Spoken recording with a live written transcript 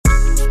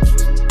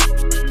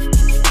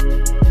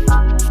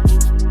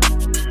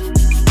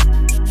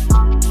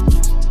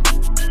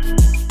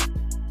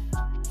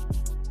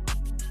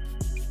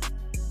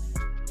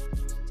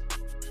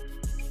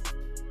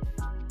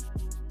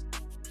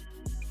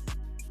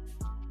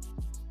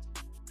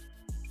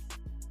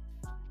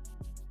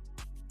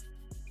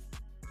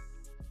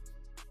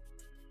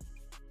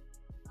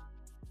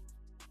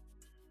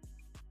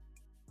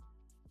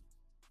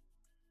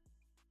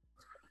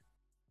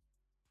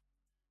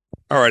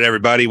All right,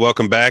 everybody.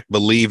 Welcome back.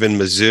 Believe in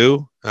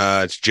Mizzou.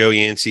 It's Joe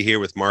Yancey here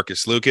with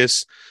Marcus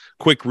Lucas.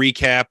 Quick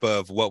recap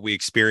of what we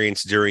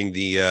experienced during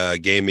the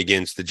game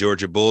against the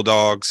Georgia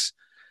Bulldogs.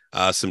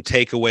 Some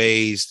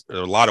takeaways, a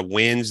lot of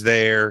wins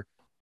there.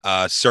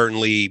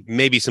 Certainly,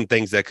 maybe some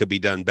things that could be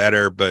done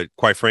better, but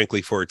quite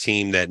frankly, for a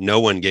team that no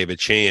one gave a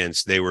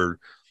chance, they were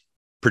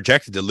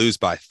projected to lose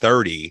by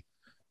 30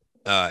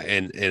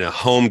 and in a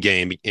home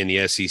game in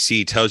the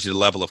SEC tells you the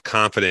level of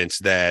confidence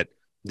that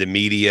the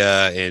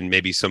media and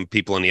maybe some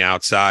people on the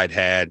outside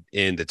had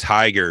in the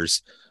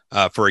Tigers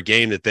for a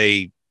game that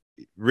they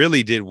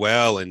really did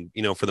well. And,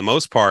 for the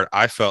most part,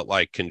 I felt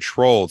like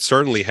controlled,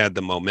 certainly had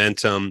the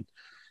momentum.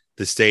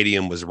 The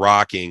stadium was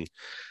rocking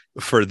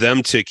for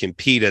them to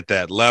compete at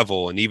that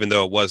level. And even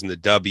though it wasn't a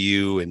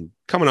W and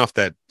coming off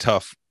that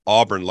tough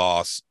Auburn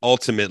loss,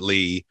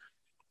 ultimately,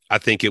 I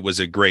think it was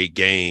a great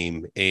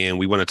game. And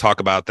we want to talk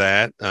about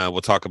that.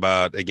 We'll talk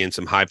about, again,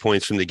 some high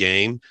points from the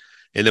game.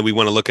 And then we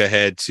want to look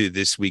ahead to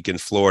this week in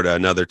Florida,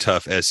 another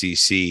tough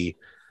SEC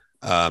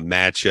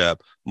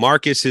matchup.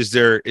 Marcus, is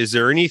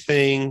there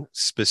anything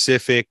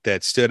specific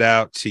that stood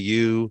out to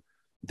you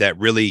that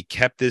really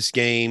kept this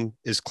game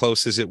as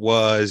close as it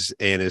was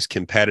and as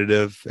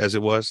competitive as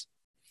it was?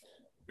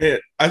 Yeah,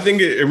 I think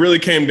it really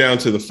came down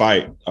to the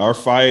fight. Our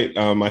fight,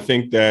 I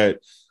think that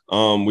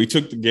we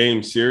took the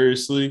game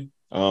seriously.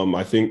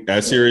 I think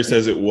as serious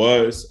as it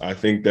was, I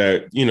think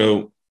that,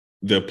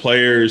 the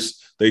players,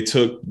 they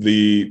took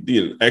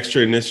the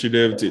extra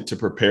initiative to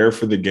prepare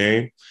for the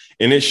game,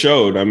 and it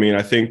showed. I mean,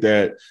 I think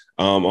that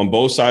on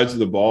both sides of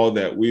the ball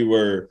that we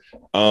were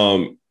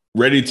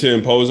ready to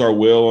impose our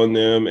will on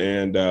them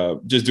and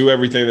just do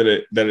everything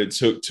that it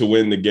took to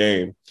win the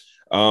game.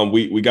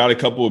 We got a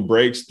couple of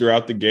breaks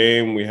throughout the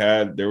game.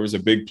 There was a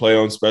big play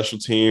on special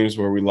teams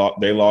where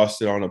they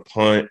lost it on a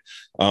punt.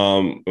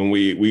 And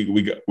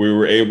we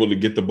were able to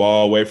get the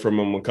ball away from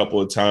them a couple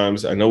of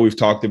times. I know we've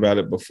talked about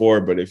it before,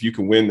 but if you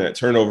can win that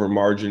turnover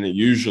margin, it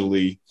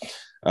usually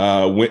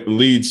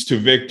leads to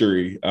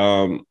victory.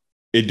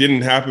 It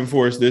didn't happen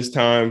for us this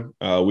time.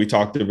 We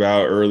talked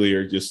about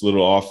earlier, just a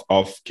little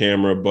off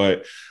camera,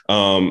 but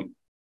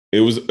it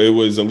was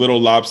a little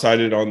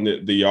lopsided on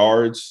the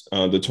yards,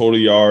 the total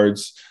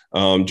yards.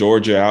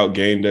 Georgia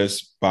outgained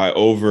us by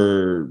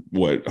over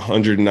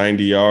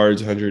 190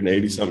 yards,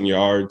 180 something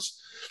yards.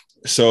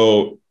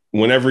 So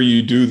whenever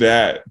you do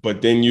that,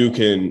 but then you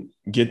can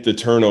get the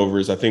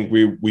turnovers, I think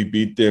we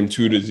beat them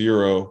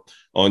 2-0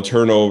 on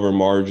turnover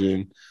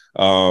margin.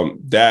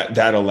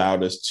 That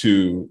allowed us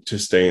to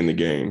stay in the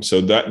game. So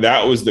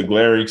that was the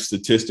glaring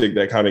statistic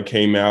that kind of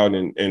came out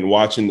and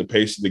watching the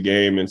pace of the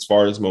game as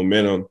far as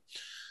momentum.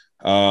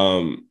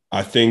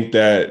 I think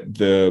that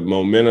the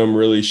momentum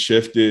really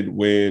shifted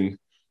when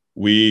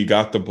we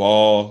got the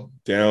ball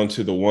down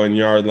to the 1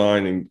 yard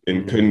line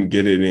and couldn't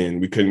get it in.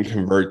 We couldn't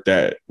convert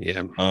that.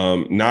 Yeah.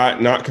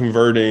 Not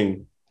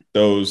converting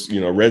those,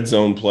 red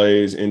zone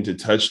plays into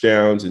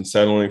touchdowns and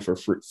settling for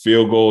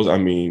field goals. I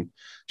mean,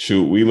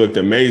 shoot, we looked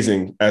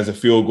amazing as a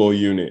field goal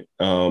unit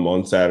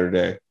on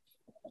Saturday.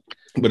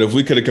 But if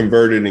we could have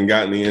converted and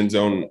gotten the end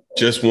zone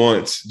just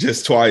once,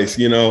 just twice,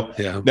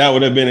 that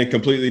would have been a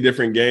completely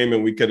different game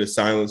and we could have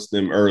silenced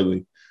them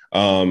early.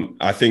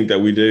 I think that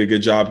we did a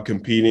good job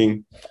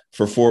competing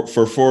for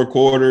four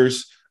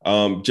quarters.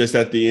 Just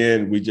at the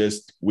end, we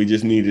just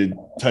needed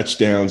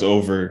touchdowns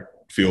over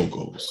field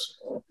goals.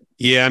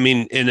 Yeah, I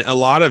mean, and a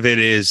lot of it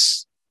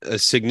is a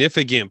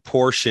significant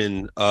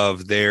portion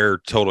of their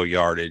total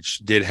yardage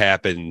did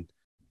happen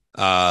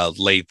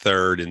late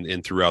third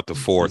and throughout the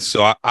fourth.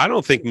 So I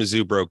don't think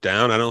Mizzou broke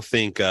down. I don't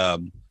think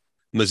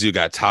Mizzou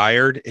got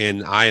tired,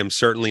 and I am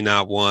certainly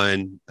not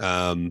one,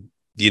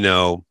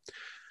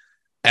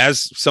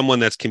 as someone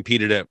that's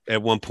competed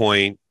at one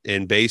point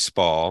in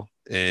baseball,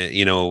 at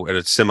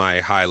a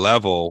semi-high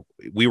level,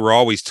 we were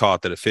always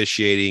taught that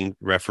officiating,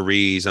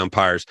 referees,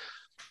 umpires,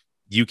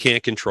 you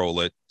can't control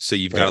it, so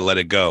you've got to let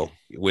it go.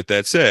 With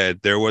that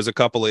said, there was a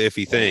couple of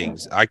iffy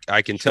things.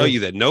 I can tell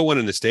you that no one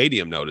in the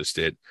stadium noticed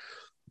it,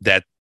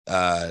 that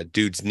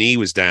dude's knee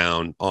was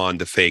down on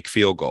the fake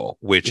field goal,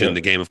 which in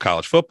the game of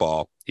college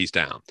football, he's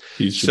down.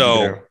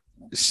 So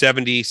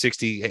 70,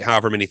 60,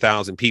 however many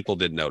thousand people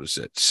didn't notice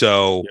it.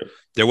 So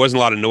there wasn't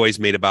a lot of noise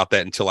made about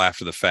that until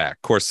after the fact.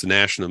 Of course, the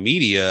national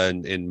media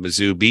and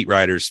Mizzou beat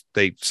writers,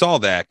 they saw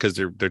that because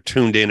they're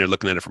tuned in, they're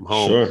looking at it from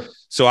home. Sure.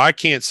 So I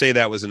can't say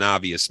that was an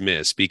obvious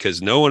miss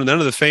because none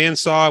of the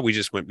fans saw it. We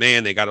just went,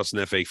 man, they got us in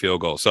that fake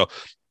field goal. So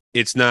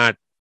it's not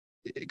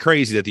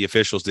crazy that the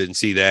officials didn't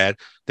see that.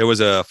 There was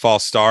a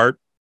false start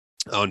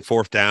on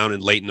fourth down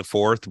and late in the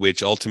fourth,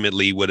 which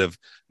ultimately would have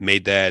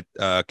made that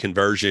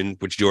conversion,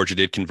 which Georgia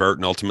did convert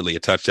and ultimately a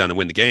touchdown to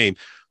win the game,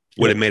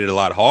 would have made it a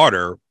lot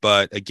harder.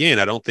 But again,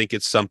 I don't think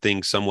it's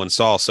something someone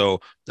saw. So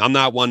I'm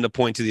not one to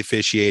point to the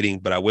officiating,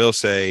 but I will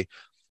say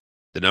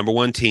the number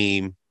one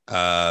team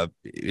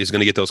is going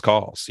to get those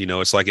calls.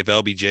 It's like if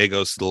LBJ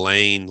goes to the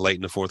lane late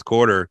in the fourth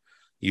quarter,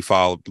 you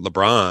follow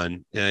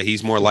LeBron,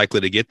 he's more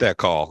likely to get that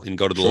call and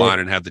go to the line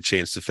and have the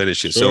chance to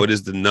finish it. So it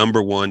is the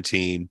number one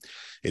team.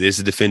 It is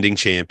the defending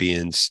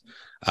champions.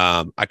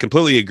 I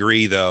completely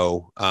agree,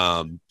 though,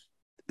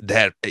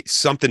 that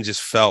something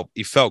just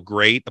you felt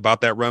great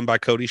about that run by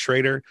Cody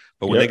Schrader.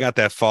 But when they got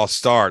that false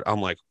start,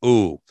 I'm like,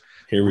 ooh,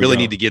 here we really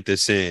go. need to get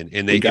this in.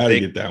 And we got to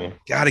get that one.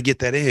 Got to get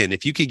that in.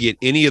 If you could get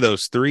any of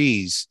those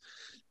threes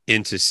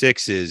into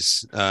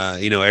sixes,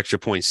 extra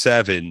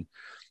 0.7,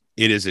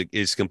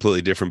 it's a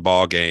completely different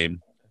ball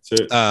game.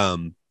 That's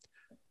it.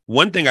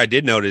 One thing I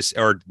did notice,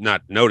 or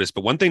not notice,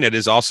 but one thing that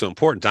is also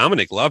important,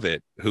 Dominic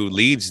Lovett, who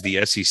leads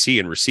the SEC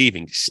in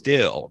receiving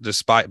still,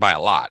 despite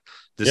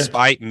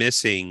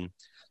missing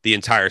the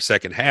entire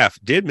second half,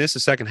 did miss the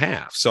second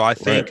half. So I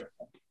think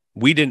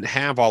we didn't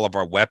have all of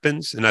our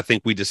weapons. And I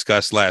think we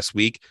discussed last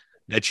week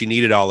that you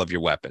needed all of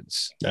your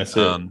weapons. That's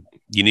it.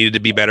 You needed to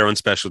be better on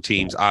special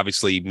teams.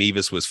 Obviously,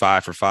 Mevis was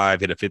 5 for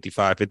 5, hit a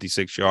 55,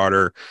 56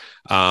 yarder.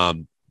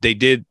 They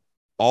did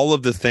all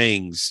of the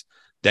things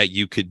that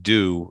you could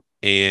do,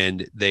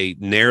 and they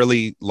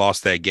narrowly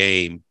lost that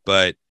game.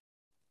 But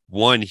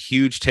one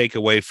huge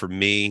takeaway for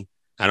me,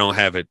 I don't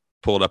have it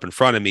pulled up in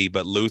front of me,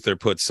 but Luther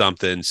put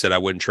something, said I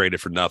wouldn't trade it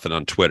for nothing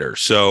on Twitter.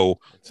 So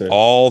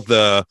all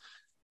the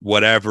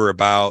whatever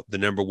about the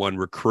number one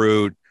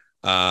recruit,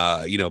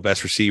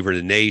 best receiver in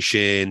the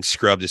nation,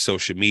 scrubbed his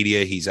social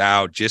media, he's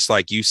out. Just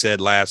like you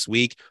said last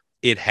week,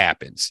 it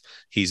happens.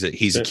 He's a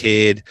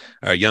kid,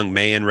 a young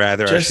man,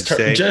 rather, I should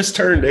say. Just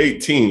turned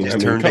 18.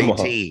 Turned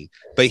 18.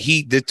 But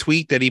the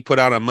tweet that he put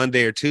out on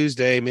Monday or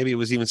Tuesday, maybe it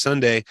was even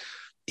Sunday,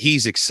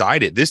 he's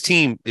excited. This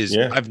team is,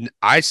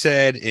 I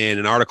said in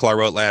an article I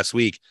wrote last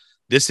week,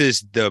 this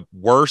is the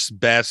worst,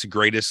 best,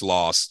 greatest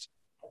loss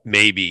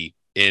maybe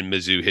in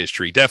Mizzou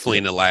history, definitely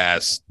in the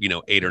last,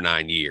 8 or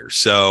 9 years.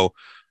 So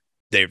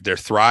they're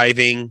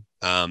thriving.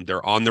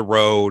 They're on the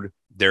road.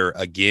 They're,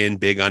 again,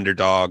 big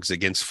underdogs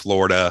against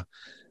Florida.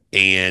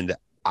 And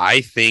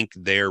I think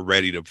they're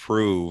ready to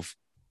prove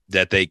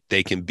that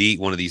they can beat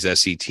one of these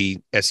SEC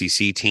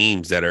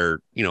teams that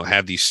are,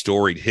 have these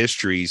storied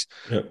histories,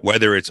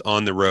 whether it's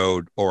on the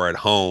road or at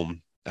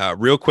home.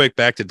 Real quick,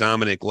 back to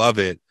Dominic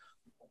Lovett.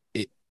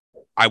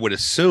 I would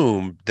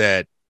assume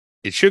that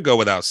it should go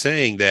without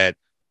saying that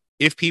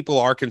if people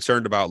are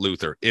concerned about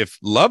Luther, if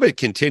Lovett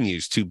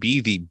continues to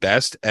be the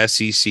best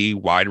SEC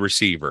wide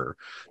receiver,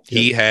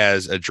 he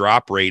has a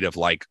drop rate of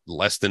like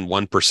less than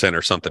 1%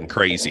 or something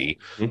crazy.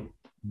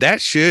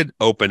 That should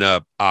open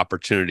up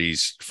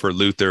opportunities for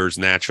Luther's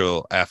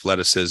natural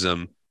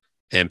athleticism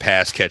and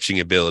pass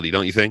catching ability.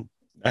 Don't you think?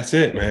 That's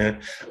it,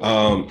 man.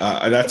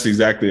 That's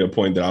exactly a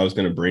point that I was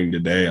going to bring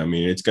today. I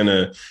mean,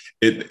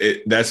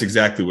 that's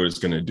exactly what it's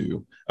going to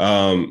do.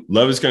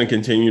 Love is going to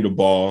continue to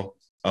ball.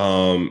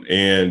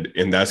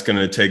 And that's going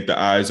to take the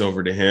eyes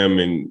over to him.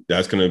 And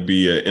that's going to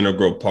be an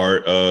integral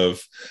part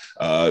of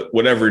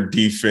whatever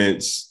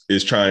defense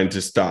is trying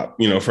to stop,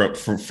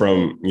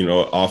 from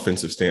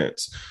offensive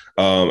stance.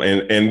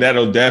 And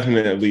that'll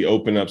definitely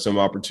open up some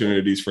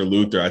opportunities for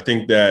Luther. I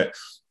think that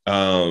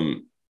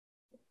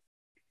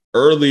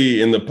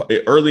early in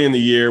the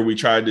year, we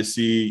tried to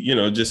see,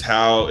 just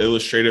how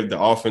illustrative the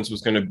offense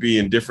was going to be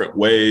in different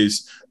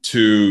ways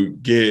to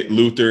get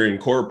Luther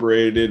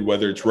incorporated,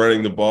 whether it's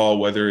running the ball,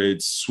 whether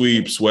it's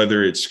sweeps,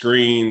 whether it's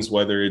screens,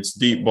 whether it's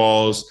deep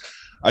balls.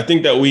 I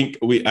think that we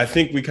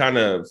kind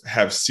of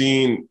have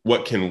seen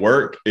what can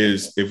work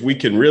is if we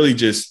can really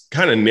just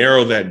kind of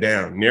narrow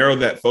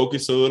that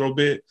focus a little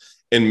bit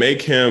and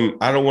make him,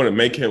 I don't want to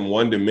make him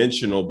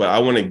one-dimensional, but I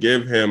want to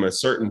give him a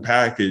certain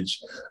package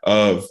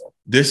of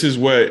this is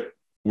what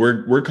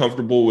we're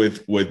comfortable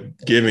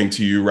with giving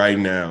to you right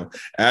now.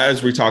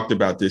 As we talked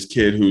about this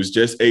kid who's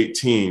just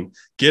 18,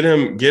 get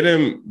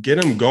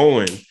him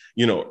going,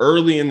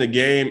 early in the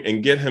game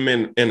and get him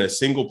in a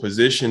single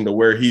position to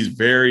where he's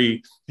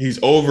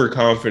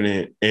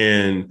overconfident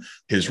in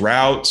his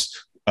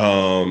routes,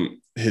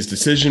 his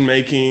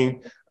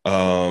decision-making,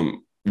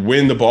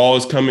 when the ball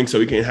is coming, so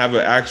he can have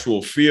an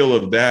actual feel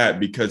of that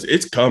because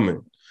it's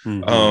coming.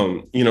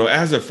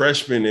 As a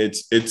freshman,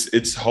 it's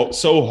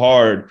so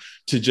hard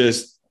to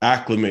just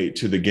acclimate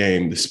to the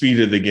game, the speed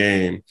of the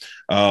game,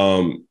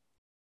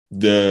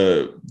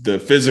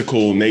 the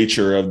physical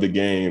nature of the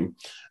game,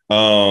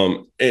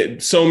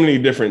 so many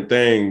different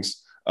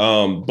things.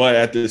 But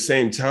at the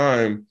same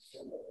time,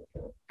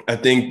 I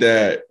think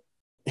that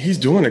he's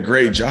doing a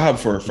great job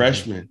for a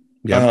freshman.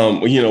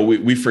 Yep.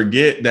 We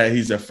forget that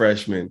he's a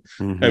freshman.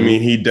 I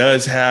mean, he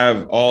does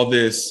have all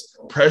this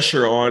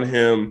pressure on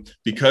him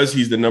because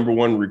he's the number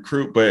one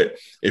recruit. But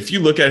if you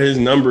look at his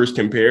numbers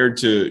compared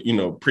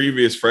to,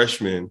 previous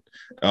freshmen,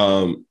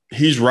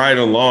 he's right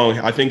along.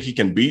 I think he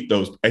can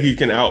he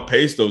can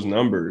outpace those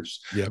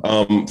numbers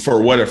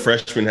for what a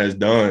freshman has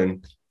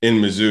done in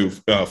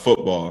Mizzou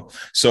football.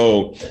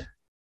 So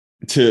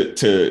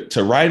to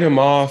write him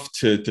off,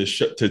 to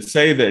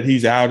say that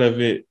he's out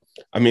of it,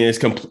 I mean,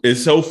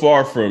 it's so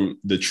far from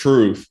the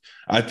truth.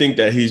 I think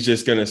that he's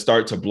just going to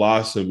start to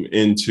blossom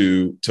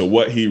into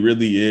what he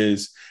really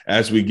is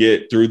as we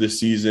get through the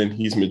season.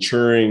 He's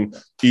maturing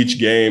each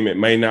game. It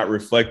may not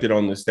reflect it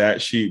on the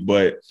stat sheet,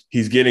 but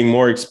he's getting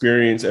more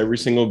experience every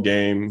single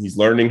game. He's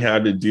learning how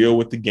to deal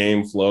with the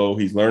game flow.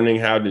 He's learning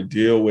how to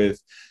deal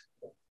with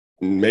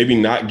maybe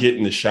not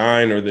getting the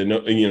shine or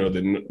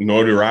the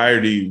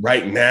notoriety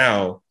right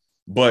now,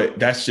 but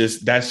that's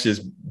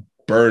just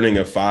burning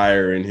a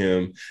fire in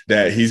him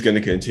that he's going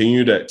to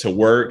continue to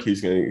work.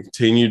 He's going to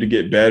continue to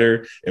get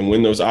better. And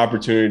when those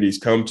opportunities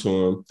come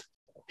to him,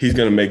 he's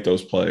going to make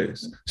those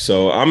plays.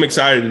 So I'm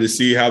excited to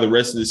see how the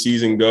rest of the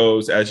season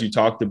goes. As you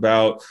talked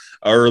about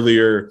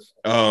earlier,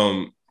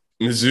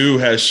 Mizzou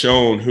has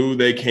shown who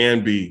they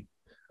can be,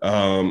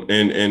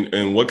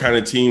 and what kind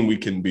of team we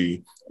can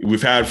be.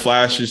 We've had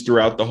flashes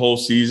throughout the whole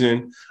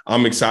season.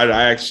 I'm excited.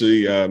 I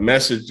actually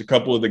messaged a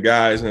couple of the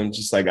guys, and I'm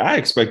just like, I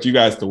expect you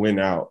guys to win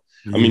out.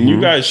 I mean, you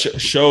guys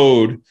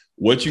showed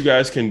what you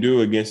guys can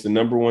do against the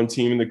number one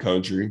team in the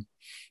country.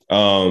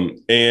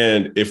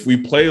 And if we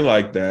play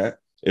like that,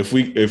 if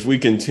we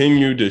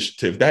continue to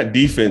if that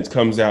defense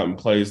comes out and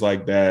plays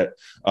like that,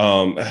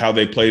 how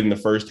they played in the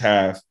first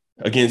half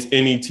against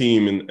any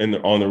team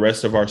on the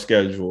rest of our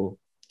schedule,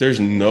 there's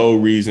no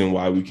reason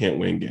why we can't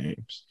win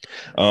games.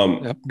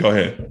 Go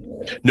ahead.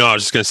 No, I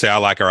was just going to say I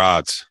like our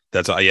odds.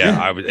 That's all.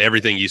 Yeah.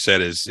 Everything you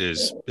said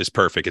is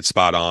perfect. It's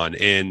spot on.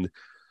 And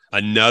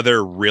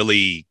another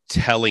really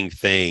telling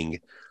thing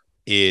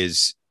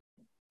is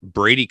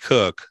Brady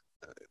Cook,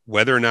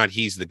 whether or not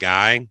he's the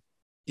guy,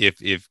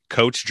 if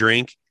Coach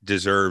Drink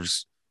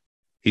deserves,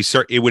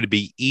 it would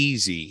be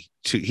easy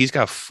to. He's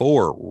got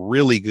 4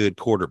 really good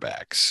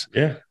quarterbacks.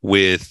 Yeah,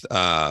 with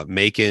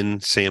Macon,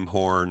 Sam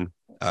Horn,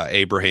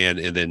 Abraham,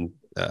 and then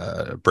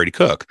Brady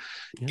Cook.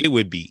 Yeah. It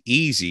would be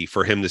easy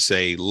for him to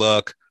say,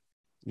 "Look,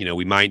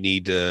 we might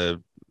need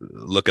to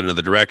look in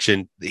another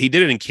direction." He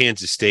did it in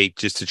Kansas State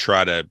just to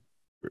try to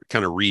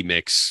kind of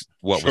remix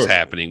what was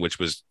happening, which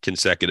was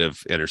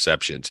consecutive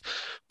interceptions.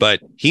 But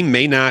he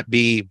may not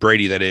be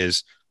Brady, that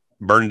is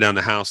burning down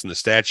the house in the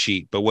stat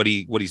sheet. But what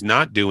he's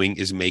not doing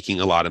is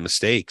making a lot of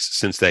mistakes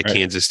since that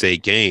Kansas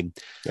State game.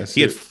 He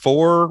had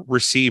 4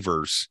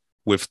 receivers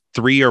with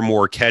 3 or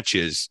more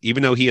catches,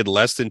 even though he had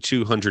less than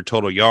 200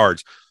 total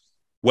yards.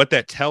 What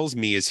that tells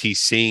me is he's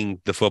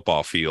seeing the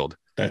football field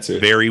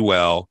very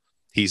well.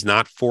 He's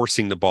not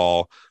forcing the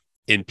ball,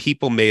 and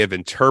people may have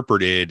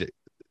interpreted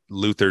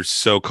Luther's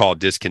so-called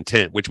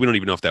discontent, which we don't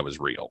even know if that was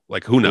real.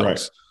 Like, who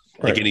knows?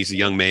 Right. Again, he's a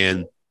young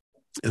man.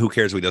 Who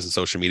cares what he does on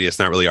social media? It's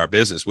not really our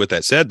business. With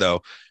that said,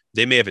 though,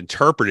 they may have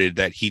interpreted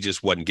that he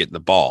just wasn't getting the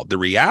ball. The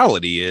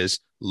reality is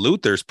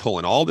Luther's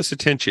pulling all this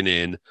attention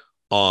in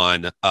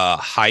on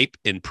hype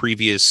in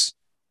previous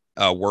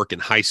work in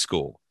high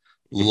school.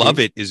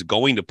 Lovett is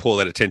going to pull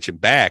that attention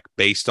back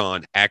based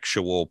on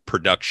actual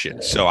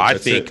production. So I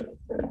think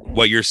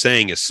what you're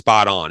saying is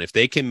spot on. If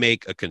they can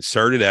make a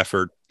concerted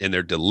effort and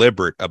they're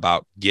deliberate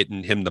about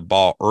getting him the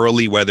ball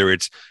early, whether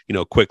it's,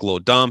 quick little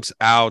dumps,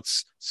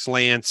 outs,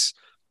 slants,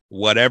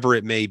 whatever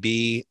it may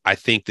be, I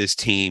think this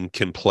team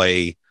can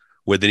play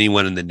with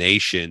anyone in the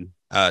nation.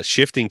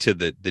 Shifting to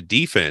the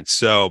defense.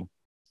 So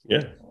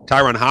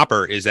Tyron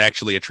Hopper is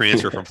actually a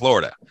transfer from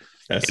Florida.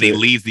 He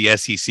leads the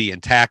SEC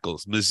in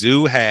tackles.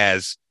 Mizzou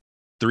has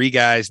 3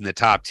 guys in the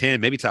top 10,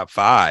 maybe top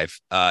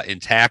 5 in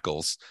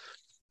tackles.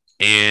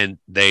 And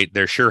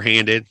they're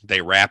sure-handed.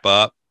 They wrap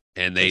up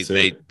and they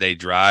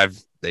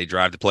drive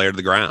the player to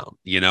the ground,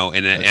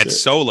 and at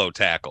solo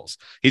tackles.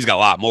 He's got a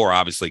lot more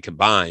obviously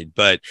combined,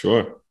 but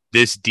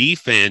this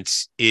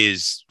defense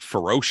is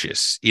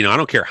ferocious. I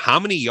don't care how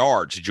many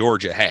yards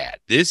Georgia had.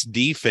 This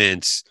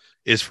defense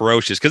is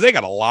ferocious because they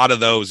got a lot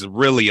of those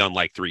really on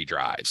like 3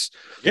 drives.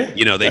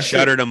 Yeah, they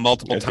shuttered them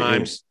multiple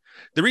times.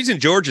 The reason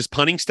Georgia's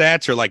punting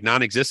stats are like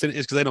non-existent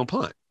is because they don't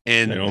punt,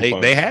 and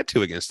they had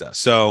to against us.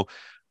 So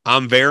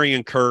I'm very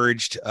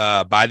encouraged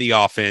by the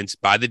offense,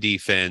 by the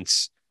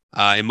defense,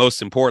 and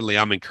most importantly,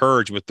 I'm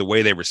encouraged with the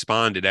way they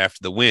responded after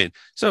the win.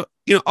 So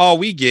all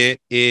we get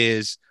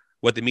is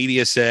what the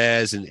media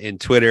says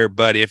and Twitter,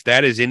 but if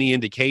that is any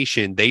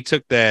indication, they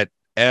took that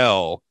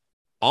L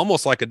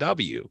almost like a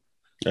W.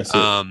 That's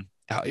it.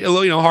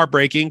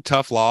 Heartbreaking,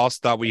 tough loss.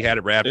 Thought we had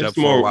it wrapped up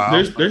for a while.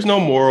 There's no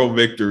moral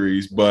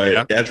victories,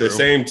 but at the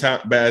same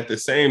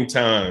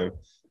time,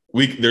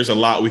 there's a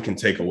lot we can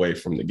take away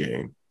from the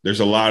game. There's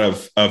a lot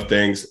of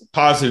things,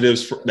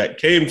 positives that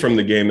came from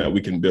the game that we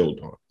can build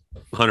on.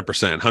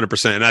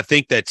 100%. And I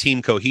think that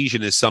team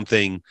cohesion is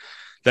something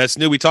that's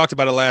new. We talked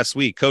about it last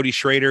week. Cody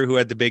Schrader, who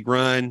had the big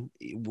run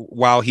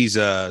while he's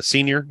a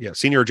senior,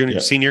 senior or junior,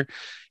 senior,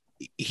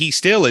 he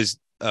still is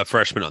a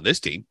freshman on this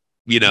team.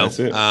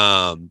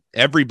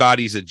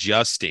 Everybody's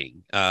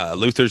adjusting.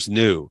 Luther's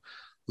new.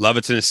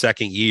 Lovett's in his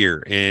second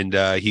year, and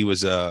he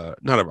was I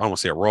don't want to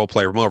say a role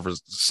player, more of a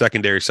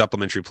secondary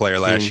supplementary player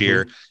last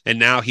year, and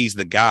now he's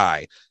the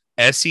guy.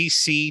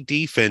 SEC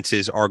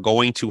defenses are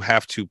going to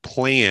have to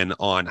plan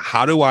on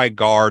how do I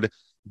guard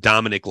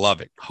Dominic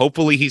Lovett.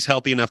 Hopefully he's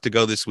healthy enough to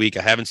go this week.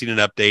 I haven't seen an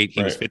update.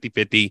 He was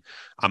 50-50.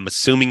 I'm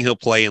assuming he'll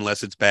play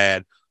unless it's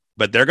bad,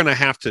 but they're going to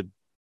have to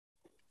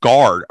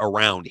guard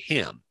around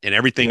him and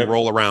everything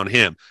roll around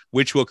him,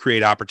 which will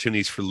create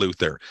opportunities for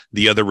Luther,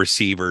 the other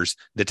receivers,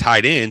 the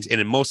tight ends,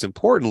 and most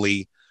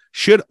importantly,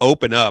 should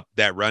open up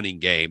that running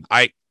game.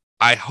 I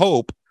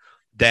hope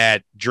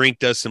that Drink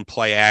does some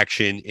play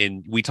action,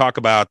 and we talk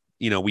about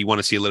we want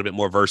to see a little bit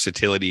more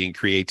versatility and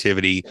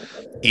creativity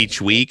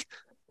each week.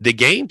 The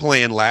game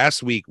plan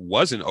last week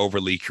wasn't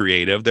overly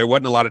creative. There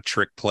wasn't a lot of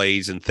trick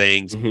plays and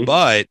things,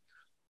 but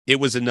it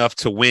was enough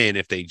to win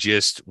if they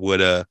just would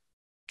have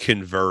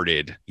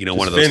converted,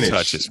 one of those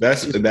touches.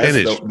 That's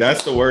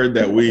the word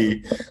that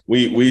we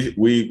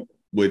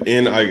would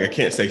end. I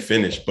can't say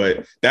finish,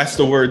 but that's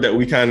the word that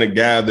we kind of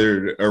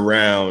gathered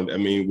around. I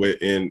mean,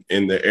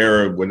 in the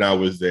era when I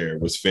was there,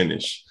 was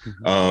finish.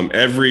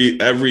 Every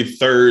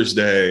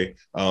Thursday,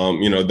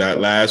 that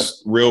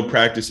last real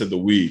practice of the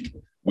week,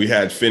 we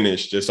had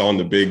finish just on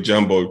the big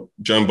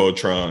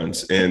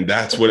jumbotrons, and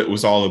that's what it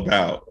was all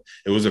about.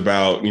 It was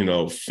about,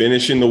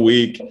 finishing the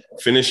week,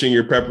 finishing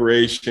your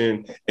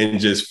preparation, and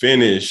just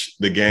finish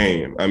the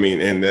game. I mean,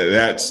 and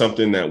that's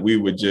something that we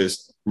would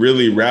just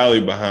really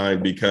rally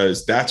behind,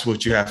 because that's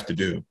what you have to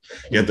do.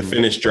 You have to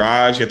finish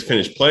drives, you have to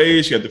finish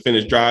plays, you have to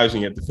finish drives,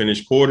 and you have to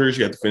finish quarters,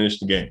 you have to finish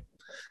the game.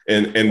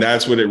 And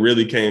that's what it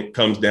really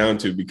comes down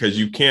to, because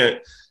you can't,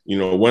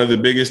 one of the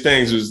biggest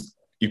things is,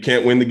 you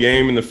can't win the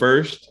game in the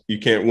first. You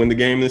can't win the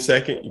game in the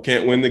second. You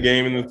can't win the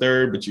game in the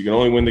third, but you can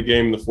only win the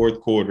game in the fourth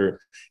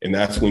quarter. And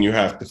that's when you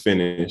have to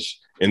finish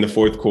in the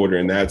fourth quarter.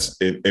 And that's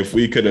if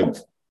we could have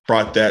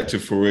brought that to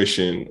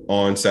fruition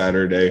on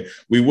Saturday,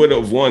 we would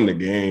have won the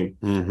game.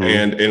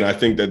 And I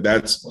think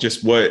that's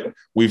just what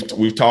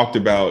we've talked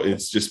about.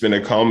 It's just been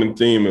a common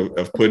theme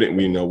of putting,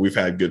 we've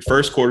had good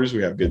first quarters,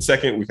 we have good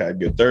second, we've had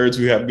good thirds,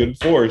 we have good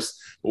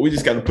fourths, but we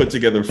just got to put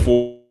together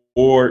four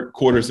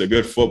quarters of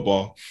good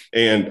football.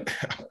 And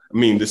I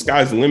mean, the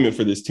sky's the limit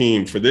for this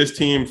team, for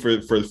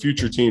the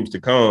future teams to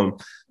come,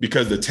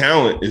 because the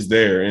talent is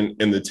there, and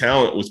the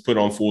talent was put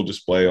on full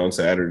display on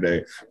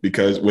Saturday,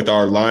 because with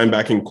our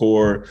linebacking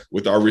core,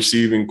 with our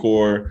receiving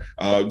core,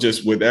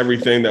 just with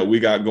everything that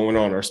we got going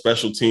on, our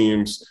special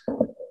teams,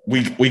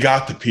 we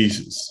got the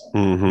pieces.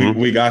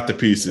 We got the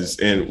pieces,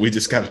 and we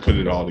just got to put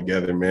it all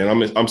together,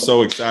 man. I'm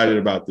so excited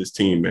about this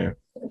team, man.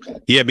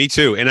 Yeah, me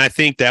too. And I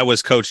think that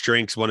was Coach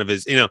Drink's one of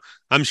his,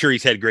 I'm sure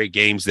he's had great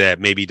games that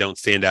maybe don't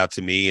stand out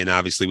to me. And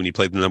obviously when you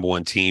play the number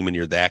one team and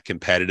you're that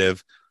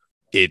competitive,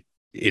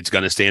 it's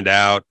going to stand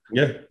out.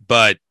 Yeah.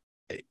 But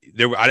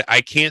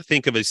I can't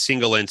think of a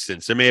single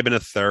instance. There may have been a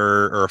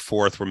third or a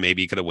fourth where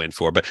maybe you could have went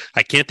for, but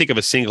I can't think of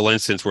a single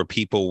instance where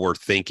people were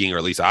thinking, or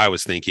at least I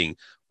was thinking,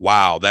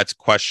 wow, that's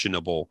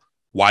questionable.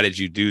 Why did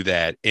you do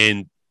that?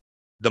 And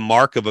the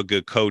mark of a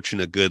good coach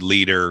and a good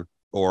leader,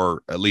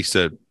 or at least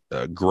a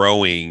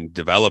growing,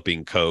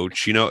 developing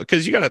coach,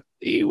 because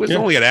he was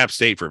only at App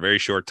State for a very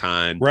short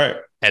time. Right.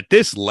 At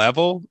this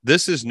level,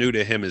 this is new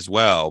to him as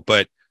well.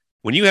 But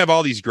when you have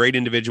all these great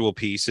individual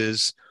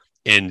pieces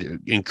and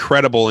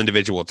incredible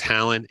individual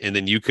talent, and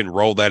then you can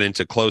roll that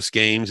into close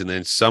games, and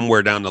then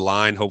somewhere down the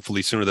line,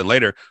 hopefully sooner than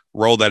later,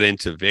 roll that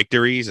into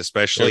victories,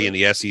 especially in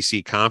the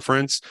SEC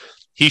conference,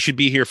 he should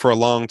be here for a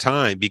long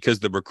time, because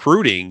the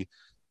recruiting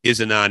is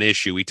a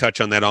non-issue. We touch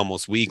on that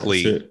almost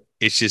weekly.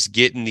 It's just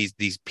getting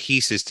these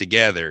pieces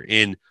together,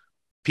 and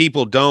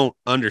people don't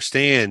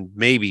understand.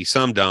 Maybe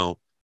some don't.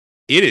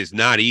 It is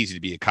not easy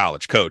to be a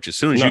college coach. As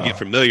soon as you get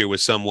familiar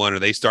with someone, or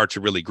they start to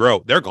really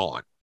grow, they're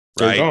gone.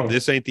 Right? They're gone.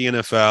 This ain't the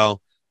NFL.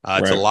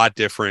 It's a lot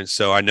different.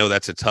 So I know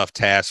that's a tough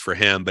task for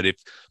him. But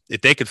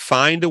if they could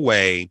find a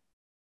way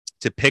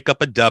to pick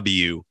up a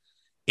W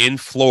in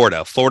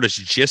Florida, Florida's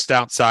just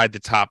outside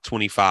the top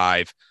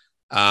 25.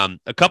 A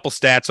couple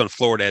stats on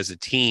Florida as a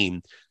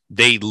team.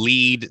 They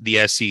lead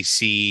the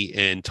SEC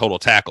in total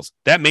tackles.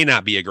 That may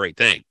not be a great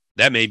thing.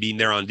 That may mean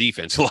they're on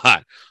defense a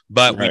lot,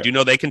 but we do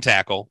know they can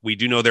tackle. We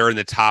do know they're in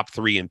the top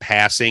 3 in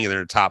passing, and they're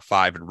in the top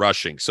 5 in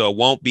rushing. So it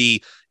won't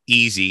be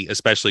easy,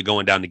 especially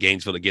going down to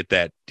Gainesville to get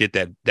that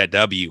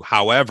W.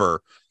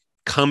 However,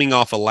 coming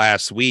off of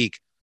last week,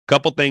 a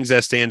couple things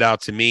that stand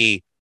out to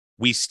me.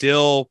 We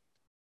still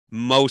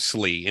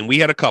mostly, and we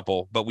had a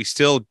couple, but we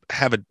still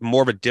have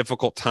more of a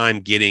difficult time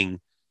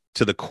getting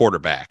to the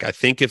quarterback. I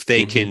think if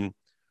they can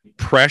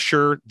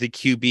pressure the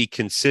QB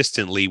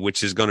consistently,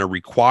 which is going to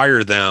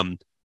require them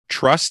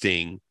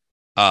trusting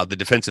the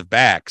defensive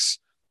backs,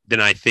 then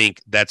I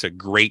think that's a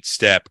great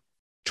step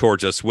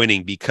towards us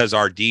winning, because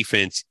our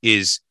defense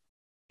is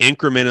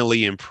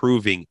incrementally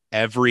improving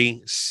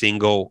every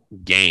single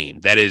game.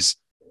 That is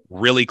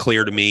really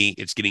clear to me.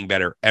 It's getting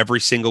better every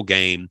single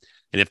game.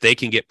 And if they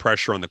can get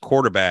pressure on the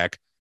quarterback,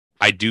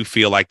 I do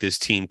feel like this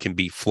team can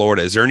beat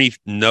Florida. Is there any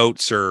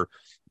notes or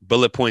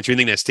bullet points or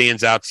anything that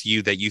stands out to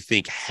you that you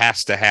think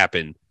has to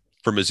happen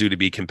for Mizzou to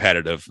be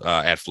competitive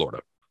at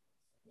Florida?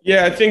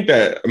 Yeah, I think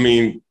that,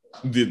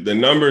 the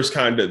numbers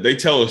they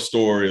tell a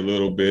story a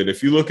little bit.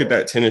 If you look at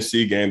that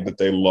Tennessee game that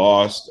they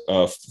lost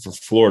for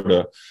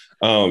Florida,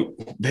 I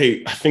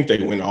think they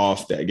went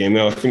off that game.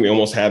 I think they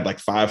almost had like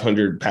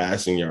 500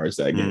 passing yards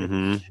that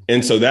game.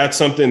 And so that's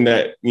something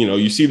that,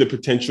 you see the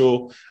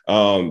potential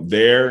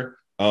there.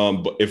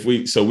 But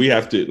we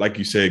have to, like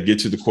you said, get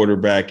to the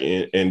quarterback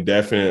and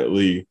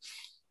definitely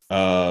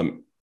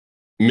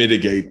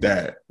mitigate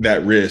that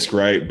risk,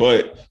 right?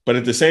 But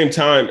at the same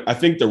time, I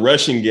think the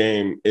rushing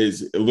game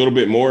is a little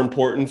bit more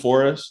important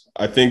for us.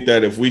 I think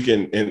that if we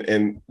can,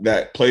 and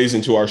that plays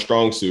into our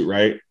strong suit,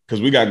 right?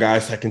 Because we got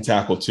guys that can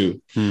tackle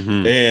too.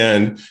 Mm-hmm.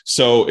 And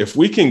so if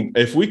we can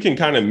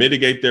kind of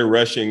mitigate their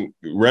rushing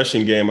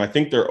game, I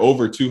think they're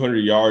over 200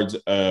 yards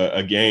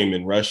a game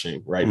in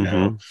rushing right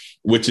now,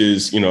 which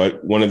is,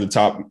 one of the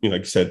top,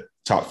 like I said,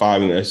 top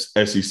 5 in the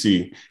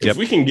SEC. If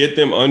we can get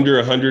them under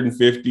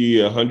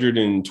 150,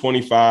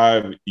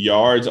 125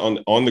 yards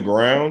on the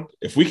ground,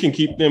 if we can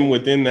keep them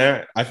within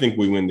that, I think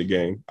we win the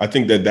game. I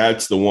think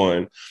that's the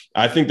one.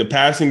 I think the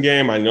passing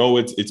game, I know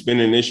it's been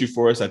an issue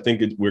for us. I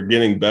think we're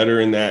getting better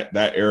in that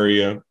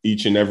area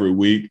each and every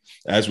week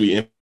as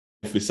we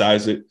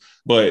emphasize it.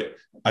 But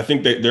I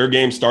think that their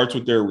game starts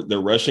with their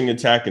rushing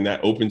attack, and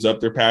that opens up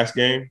their pass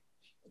game.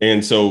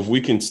 And so if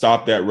we can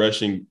stop that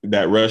rushing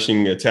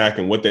attack,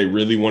 and what they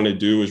really want to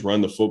do is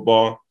run the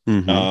football,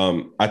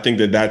 I think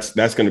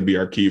that's going to be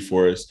our key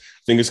for us.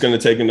 I think it's going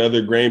to take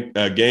another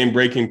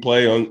game-breaking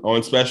play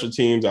on special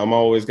teams. I'm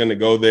always going to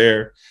go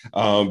there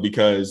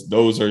because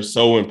those are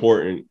so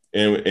important.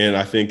 And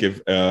I think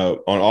if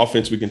on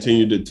offense we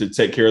continue to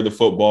take care of the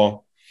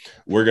football,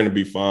 we're going to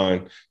be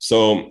fine.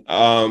 So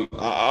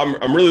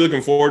I'm really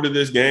looking forward to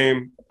this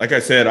game. Like I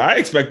said, I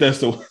expect us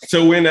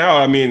to win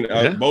out. I mean,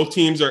 both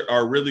teams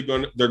are really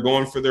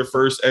going for their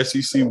first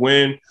SEC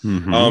win.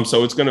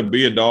 So it's going to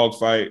be a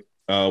dogfight.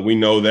 We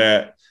know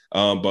that.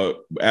 But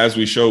as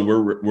we showed,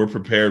 we're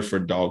prepared for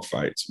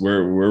dogfights.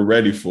 We're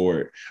ready for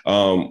it.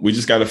 We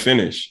just got to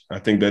finish. I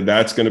think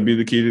that's going to be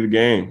the key to the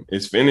game.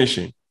 It's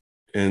finishing.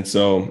 And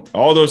so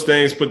all those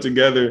things put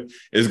together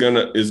is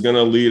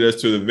gonna lead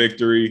us to the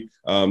victory.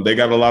 They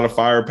got a lot of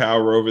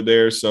firepower over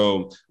there,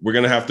 so we're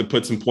gonna have to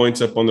put some points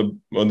up on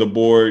the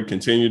board.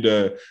 Continue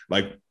to,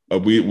 like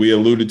we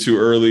alluded to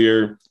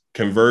earlier,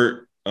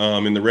 convert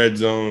in the red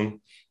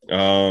zone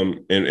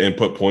and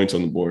put points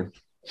on the board.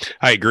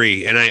 I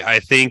agree, and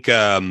I think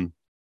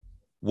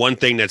one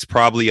thing that's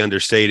probably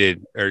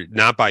understated, or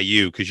not by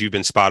you, because you've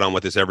been spot on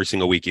with this every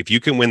single week. If you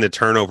can win the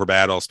turnover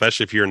battle,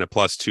 especially if you're in the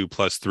 +2,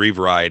 +3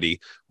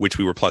 variety, which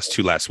we were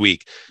 +2 last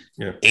week,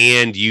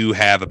 and you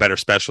have a better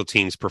special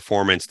teams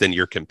performance than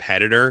your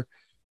competitor,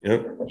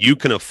 you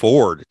can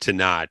afford to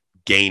not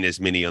gain as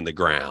many on the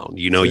ground.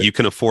 You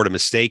can afford a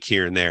mistake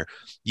here and there.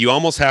 You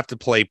almost have to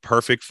play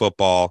perfect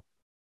football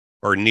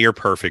or near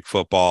perfect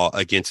football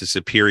against a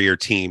superior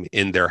team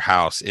in their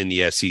house in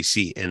the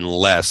SEC,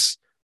 unless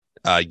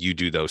you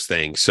do those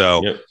things.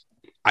 So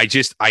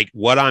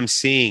what I'm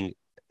seeing,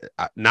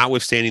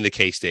 notwithstanding the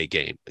K-State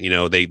game,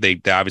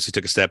 they obviously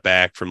took a step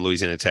back from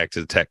Louisiana Tech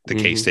to the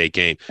K-State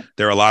game.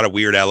 There are a lot of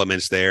weird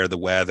elements there, the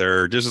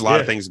weather, just a lot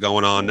of things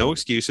going on, no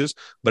excuses,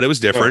 but it was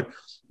different.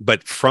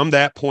 But from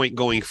that point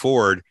going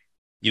forward,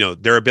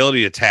 their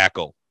ability to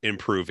tackle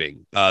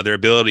improving, their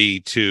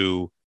ability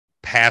to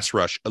pass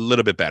rush a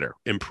little bit better,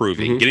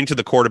 improving, getting to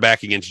the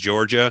quarterback against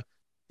Georgia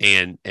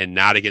and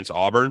not against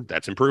Auburn,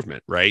 that's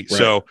improvement, right?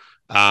 So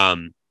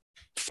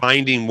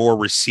finding more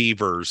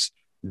receivers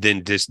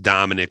than just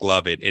Dominic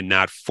Lovett and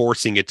not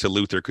forcing it to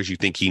Luther because you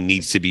think he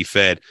needs to be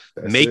fed,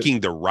 making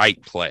the right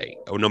play,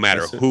 no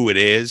matter who it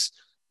is,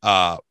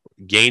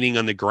 gaining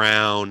on the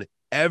ground,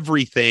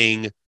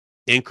 everything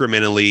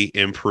incrementally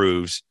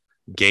improves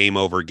game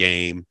over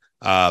game.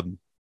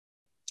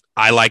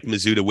 I like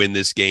Mizzou to win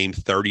this game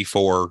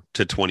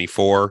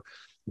 34-24.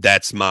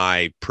 That's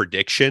my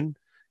prediction.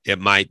 It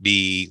might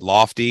be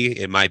lofty.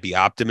 It might be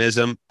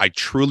optimism. I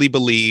truly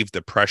believe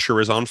the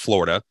pressure is on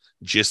Florida,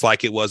 just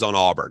like it was on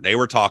Auburn. They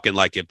were talking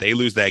like if they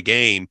lose that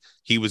game,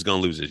 he was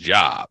going to lose his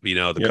job,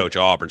 coach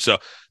of Auburn. So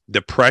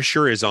the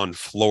pressure is on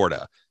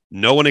Florida.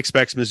 No one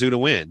expects Mizzou to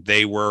win.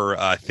 They were,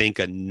 I think,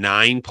 a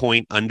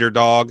 9-point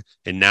underdog,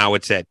 and now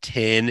it's at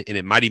 10, and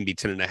it might even be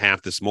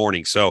 10.5 this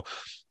morning. So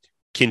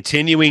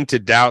continuing to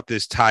doubt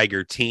this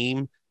Tiger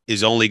team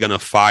is only going to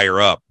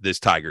fire up this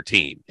Tiger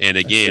team. And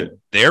again,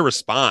 their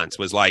response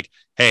was like,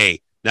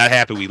 hey, not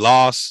happy we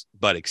lost,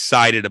 but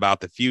excited about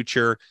the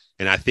future.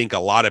 And I think a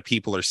lot of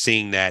people are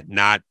seeing that,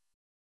 not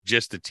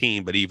just the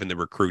team, but even the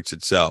recruits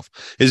itself.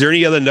 Is there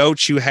any other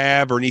notes you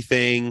have or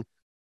anything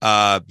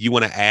you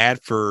want to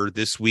add for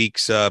this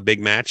week's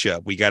big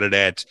matchup? We got it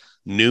at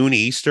noon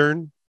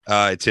Eastern.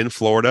 It's in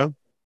Florida.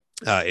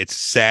 It's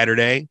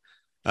Saturday.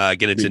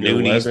 Again, it's a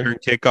noon Eastern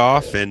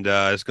kickoff, and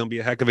it's going to be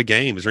a heck of a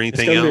game. Is there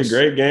anything else? It's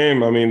going to be a great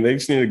game. I mean, they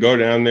just need to go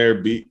down there,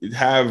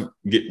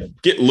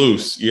 get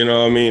loose.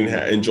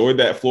 Enjoy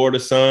that Florida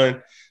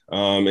sun.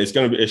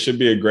 It should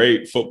be a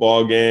great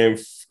football game,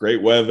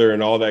 great weather,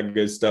 and all that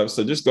good stuff.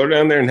 So just go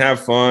down there and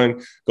have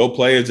fun. Go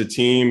play as a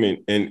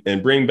team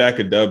and bring back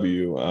a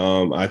W.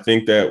 I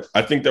think that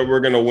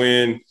we're going to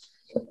win.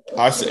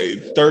 I say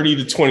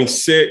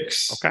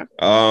 30-26.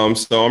 Okay.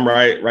 So I'm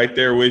right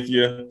there with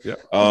you. Yeah.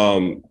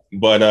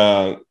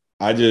 But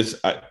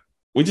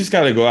we just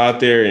got to go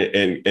out there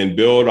and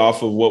build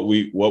off of what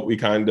we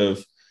kind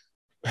of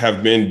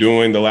have been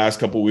doing the last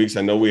couple of weeks.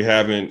 I know we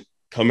haven't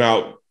come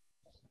out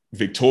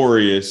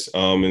victorious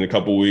in a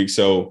couple of weeks,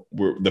 so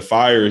the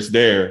fire is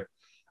there.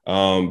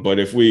 But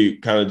if we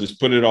kind of just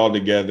put it all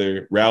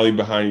together, rally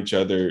behind each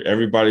other,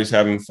 everybody's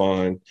having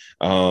fun.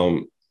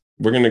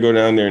 We're going to go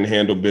down there and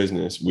handle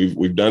business.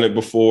 We've done it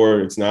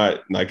before. It's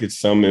not like it's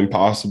some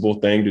impossible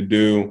thing to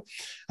do.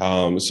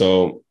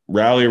 So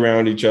rally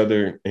around each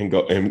other and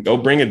go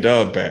bring a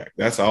dub back.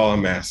 That's all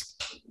I'm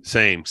asking.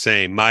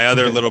 Same. My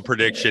other little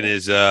prediction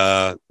is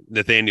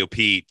Nathaniel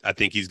Pete. I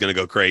think he's going to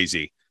go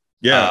crazy.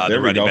 Yeah, there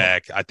the we running go.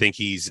 back. I think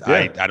he's.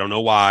 Yeah. I don't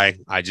know why.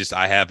 I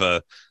have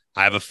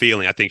a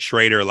feeling. I think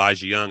Schrader,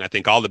 Elijah Young. I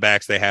think all the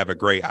backs they have are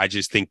great. I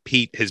just think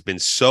Pete has been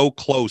so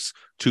close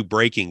to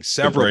breaking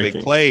several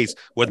big plays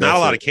with not a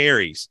lot of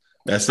carries.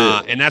 That's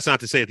it. And that's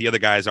not to say that the other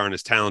guys aren't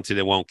as talented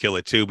and won't kill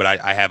it too. But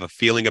I have a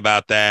feeling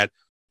about that.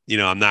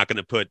 I'm not going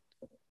to put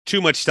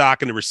too much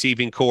stock in the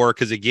receiving core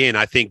because, again,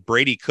 I think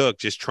Brady Cook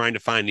just trying to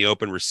find the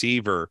open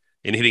receiver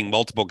and hitting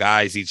multiple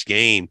guys each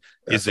game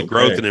is the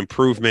growth and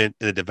improvement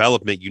and the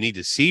development you need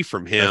to see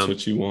from him. That's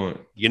what you want.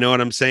 You know what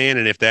I'm saying?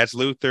 And if that's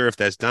Luther, if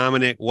that's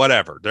Dominic,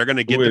 whatever, they're going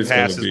to get the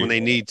passes when they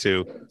need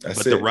to.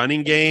 But the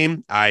running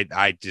game,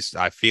 I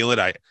feel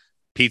it.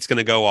 Pete's going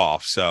to go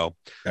off. So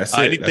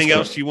anything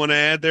else you want to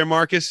add there,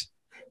 Marcus?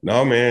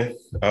 No, man.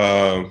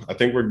 I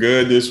think we're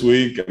good this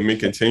week. I mean,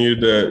 continue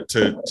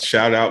to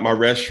shout out my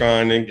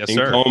restaurant in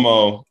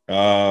Como,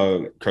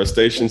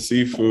 Crustacean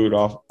Seafood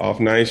off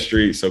 9th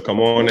Street. So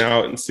come on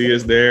out and see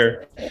us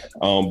there.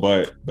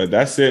 But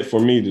that's it for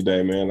me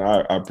today, man.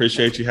 I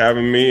appreciate you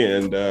having me,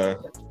 and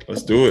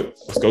let's do it.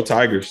 Let's go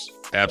Tigers.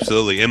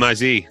 Absolutely.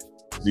 MIZ.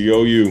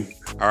 ZOU.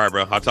 All right,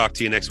 bro. I'll talk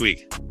to you next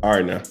week. All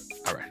right, now.